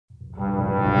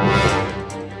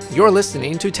You're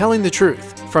listening to Telling the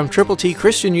Truth from Triple T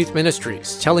Christian Youth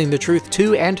Ministries, telling the truth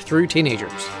to and through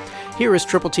teenagers. Here is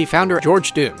Triple T founder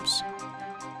George Dooms.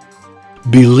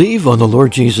 Believe on the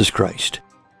Lord Jesus Christ.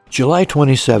 July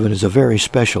 27 is a very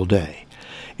special day.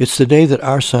 It's the day that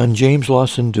our son James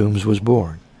Lawson Dooms was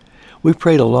born. We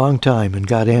prayed a long time and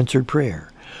God answered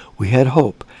prayer. We had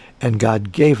hope, and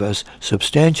God gave us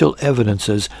substantial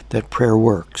evidences that prayer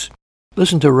works.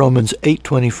 Listen to Romans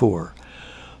 8:24.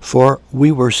 For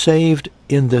we were saved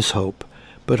in this hope,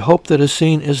 but hope that is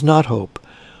seen is not hope.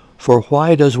 For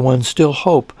why does one still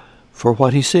hope for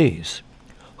what he sees?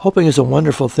 Hoping is a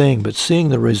wonderful thing, but seeing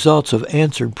the results of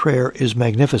answered prayer is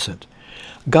magnificent.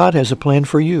 God has a plan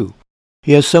for you.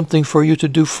 He has something for you to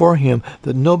do for Him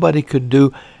that nobody could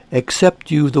do except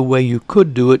you the way you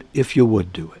could do it if you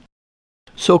would do it.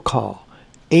 So call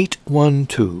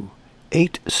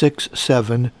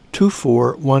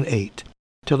 812-867-2418.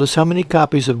 Tell us how many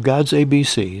copies of God's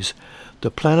ABCs, the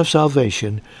plan of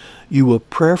salvation, you will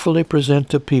prayerfully present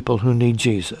to people who need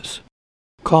Jesus.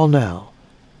 Call now,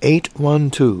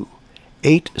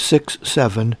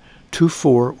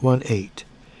 812-867-2418.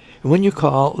 And when you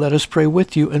call, let us pray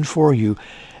with you and for you,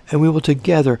 and we will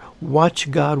together watch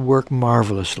God work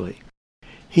marvelously.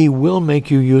 He will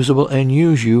make you usable and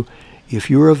use you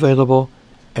if you're available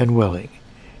and willing.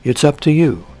 It's up to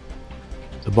you.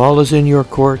 The ball is in your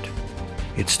court.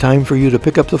 It's time for you to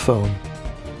pick up the phone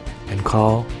and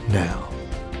call now.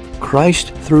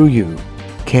 Christ through you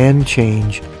can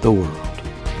change the world.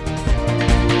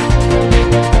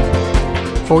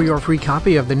 For your free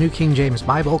copy of the New King James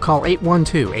Bible, call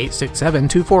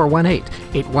 812-867-2418,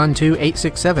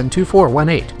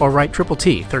 812-867-2418, or write Triple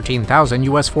T, 13,000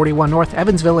 U.S. 41 North,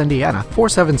 Evansville, Indiana,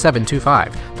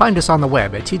 47725. Find us on the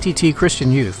web at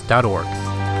tttchristianyouth.org.